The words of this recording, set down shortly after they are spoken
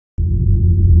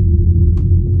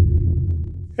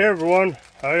Hey everyone,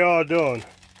 how y'all doing?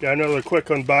 Got another quick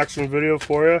unboxing video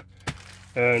for you,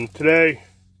 and today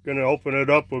gonna open it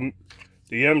up with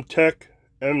the M-Tech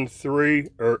M3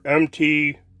 or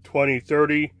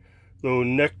MT2030 little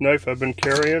neck knife I've been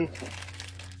carrying,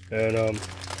 and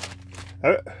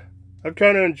I've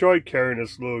kind of enjoyed carrying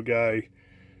this little guy.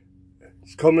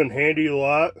 It's come in handy a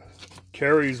lot,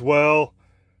 carries well,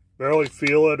 barely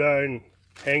feel it on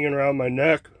hanging around my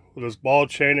neck with this ball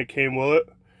chain that came with it.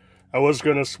 I was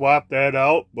going to swap that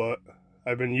out, but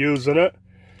I've been using it.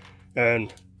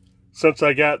 And since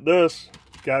I got this,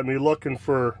 got me looking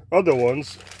for other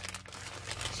ones.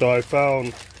 So I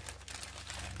found,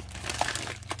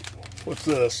 what's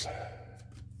this?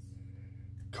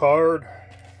 Card.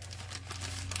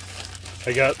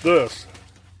 I got this,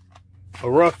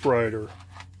 a Rough Rider.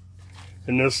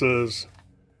 And this is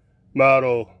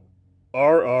model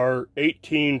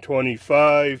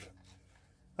RR1825.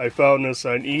 I found this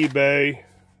on eBay.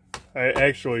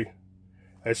 I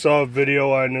saw a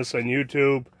video on this on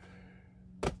YouTube.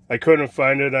 I couldn't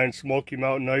find it on Smoky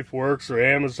Mountain Knife Works or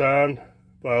Amazon,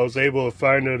 but I was able to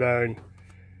find it on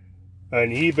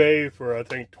eBay for I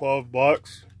think 12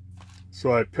 bucks.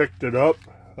 So I picked it up.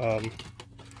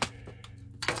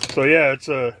 So yeah, it's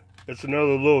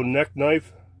another little neck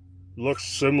knife. Looks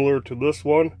similar to this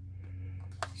one.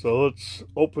 So let's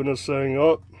open this thing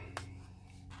up.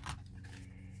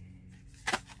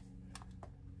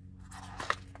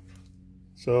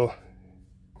 So,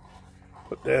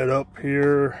 put that up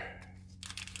here.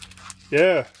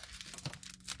 Yeah.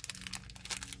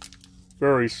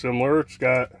 Very similar. It's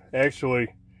got,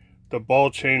 actually, the ball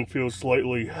chain feels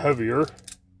slightly heavier.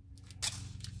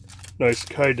 Nice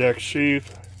Kydex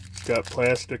sheath. It's got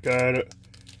plastic on it.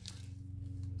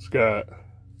 It's got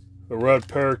a red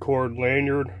paracord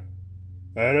lanyard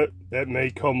on it. That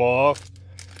may come off.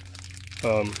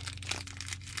 Yeah,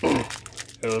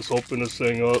 let's open this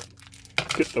thing up.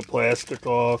 Get the plastic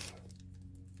off.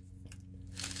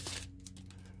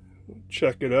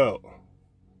 Check it out.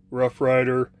 Rough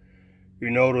Rider. You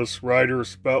notice Rider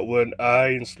spelled with an I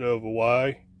instead of a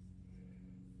Y.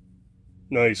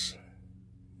 Nice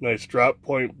drop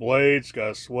point blades. Got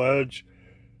a swedge.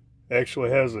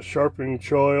 Actually has a sharpening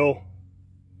choil.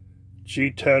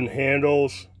 G10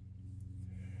 handles.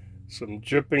 Some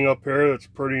jimping up here that's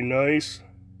pretty nice.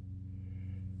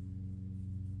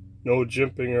 No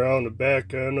jimping around the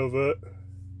back end of it.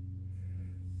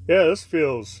 Yeah, this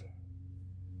feels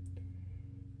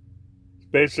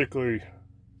basically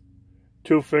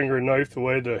two-finger knife the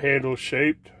way the handle's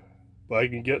shaped, but I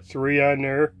can get 3 on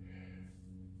there.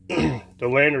 The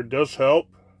lanyard does help.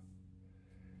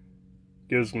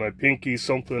 Gives my pinky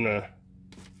something to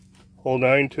hold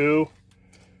on to.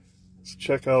 Let's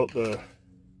check out the...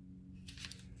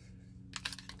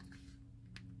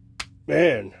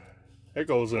 Man, that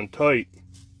goes in tight.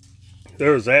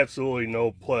 There's absolutely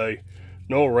no play.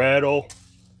 No rattle.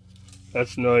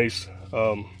 That's nice.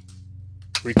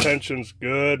 Retention's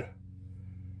good.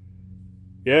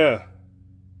 Yeah.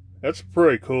 That's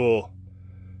pretty cool.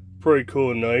 Pretty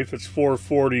cool knife. It's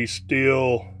 440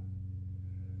 steel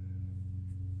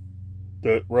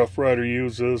that Rough Rider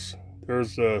uses.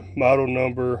 There's the model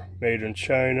number, made in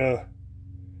China.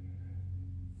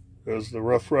 There's the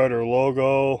Rough Rider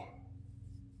logo.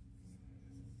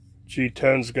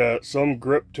 G10's got some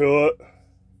grip to it.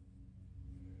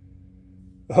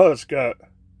 Oh, it's got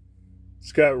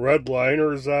red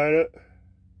liners on it.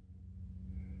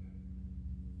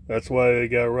 That's why they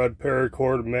got red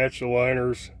paracord to match the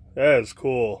liners. That is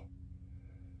cool.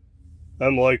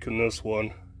 I'm liking this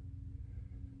one.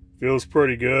 Feels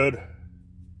pretty good.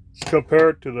 Let's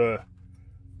compare it to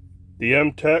the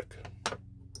M-Tech.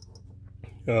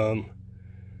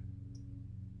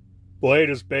 Blade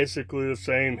is basically the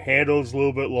same. Handle's a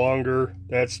little bit longer.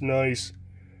 That's nice.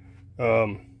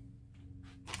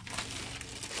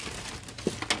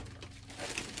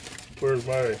 Where's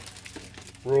my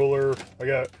ruler?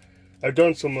 I've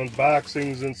done some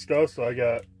unboxings and stuff, so I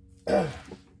got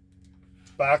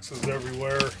boxes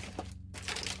everywhere.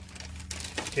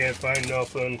 Can't find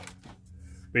nothing.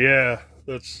 But yeah,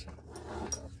 that's...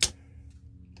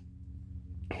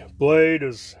 Blade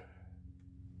is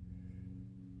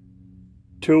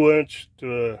 2-inch to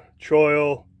the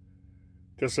choil,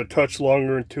 just a touch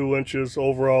longer than 2 inches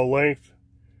overall length,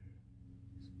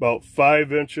 about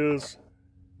 5 inches.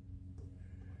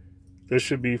 This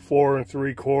should be 4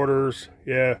 3/4.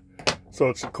 Yeah, so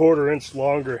it's a 1/4 inch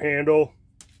longer handle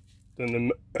than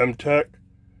the M-Tech.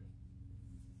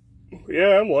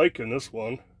 Yeah, I'm liking this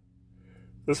one.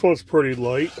 This one's pretty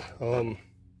light. Let's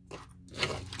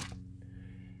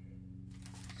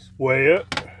weigh it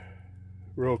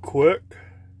real quick.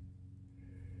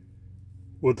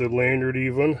 with the lanyard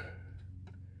even.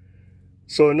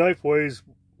 So the knife weighs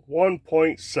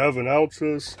 1.7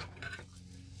 ounces.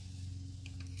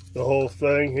 The whole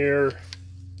thing here.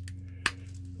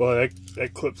 Well,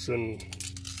 that clips in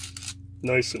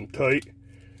nice and tight.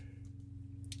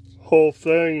 Whole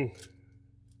thing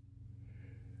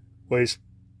weighs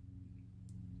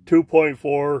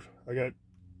 2.4. I got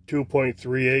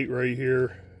 2.38 right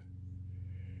here.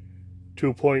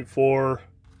 2.4.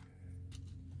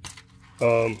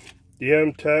 The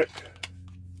MTech,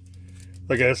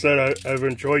 like I said, I've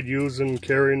enjoyed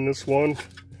carrying this one.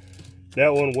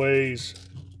 That one weighs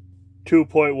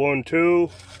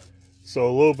 2.12, so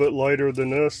a little bit lighter than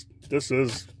this. This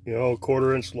is, you know, a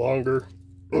 1/4 inch longer.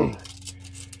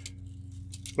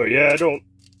 But yeah, I don't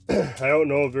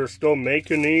know if they're still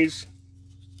making these.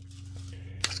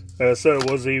 Like I said,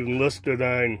 it wasn't even listed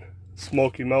on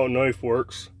Smoky Mountain Knife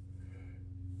Works.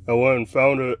 I went and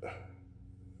found it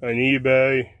on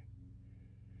eBay.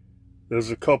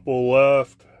 There's a couple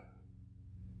left.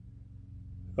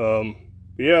 But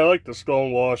yeah, I like the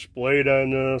stonewash blade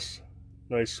on this.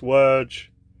 Nice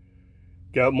wedge.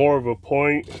 Got more of a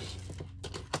point.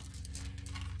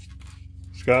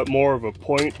 It's got more of a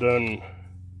point than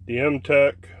the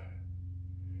MTech.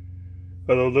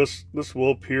 Although this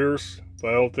will pierce,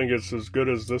 but I don't think it's as good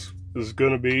as this is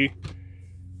going to be.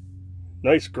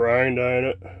 Nice grind on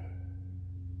it.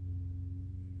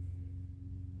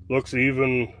 Looks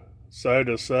even side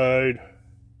to side.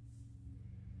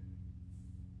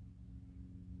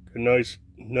 A nice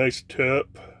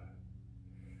tip.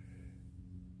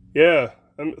 Yeah,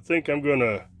 I think I'm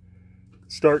gonna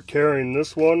start carrying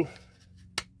this one.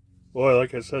 Boy,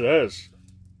 like I said,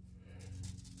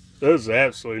 there's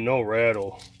absolutely no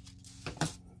rattle.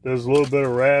 There's a little bit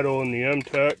of rattle in the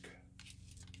MTech,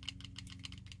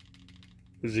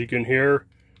 as you can hear,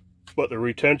 but the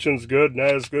retention's good,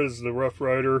 not as good as the Rough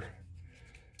Rider.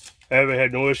 I haven't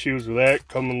had no issues with that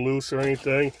coming loose or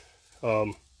anything.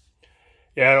 Yeah,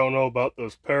 I don't know about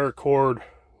those paracord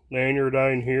lanyard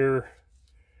on here.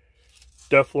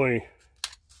 Definitely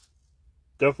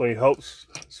helps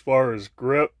as far as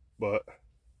grip, but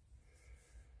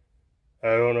I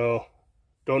don't know.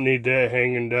 Don't need that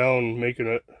hanging down, making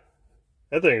it.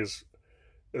 That thing is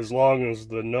as long as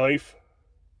the knife.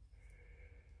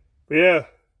 But yeah,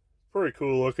 pretty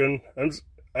cool looking. I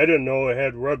didn't know it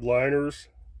had red liners.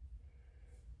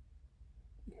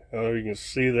 I don't know if you can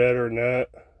see that or not.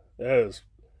 That is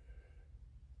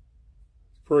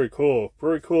pretty cool.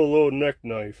 Pretty cool little neck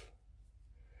knife.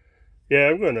 Yeah,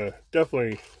 I'm gonna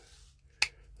definitely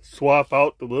swap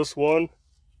out to this one.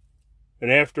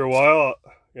 And after a while,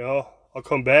 you know, I'll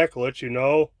come back and let you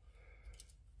know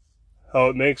how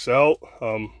it makes out.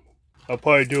 I'll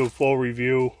probably do a full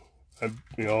review of,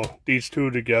 you know, these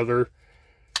two together.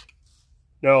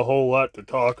 Not a whole lot to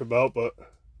talk about, but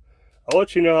I'll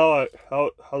let you know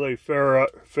how they fare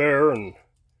and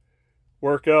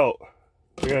work out.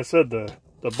 Like I said, the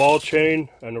ball chain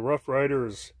and the Rough Rider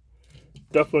is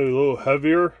definitely a little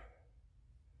heavier.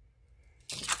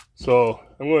 So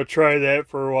I'm going to try that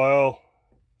for a while.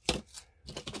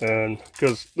 And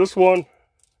because this one,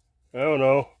 I don't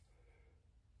know.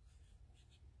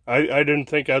 I didn't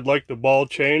think I'd like the ball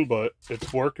chain, but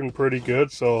it's working pretty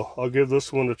good. So I'll give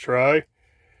this one a try.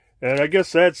 And I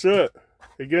guess that's it.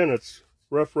 Again, it's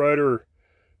Rough Rider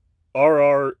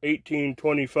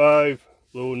RR1825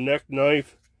 little neck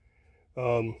knife.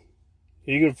 You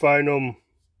can find them.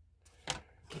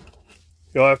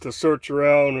 You'll have to search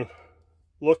around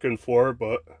looking for it,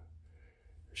 but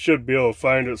should be able to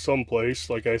find it someplace.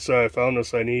 Like I said, I found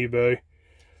this on eBay.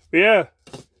 But yeah,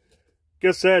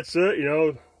 guess that's it. You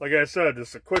know, like I said,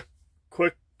 just a quick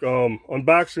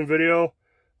unboxing video.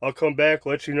 I'll come back,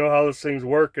 let you know how this thing's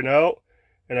working out.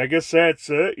 And I guess that's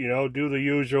it. You know, do the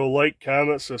usual like,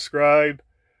 comment, subscribe.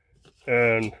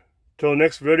 And till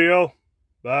next video,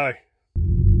 bye.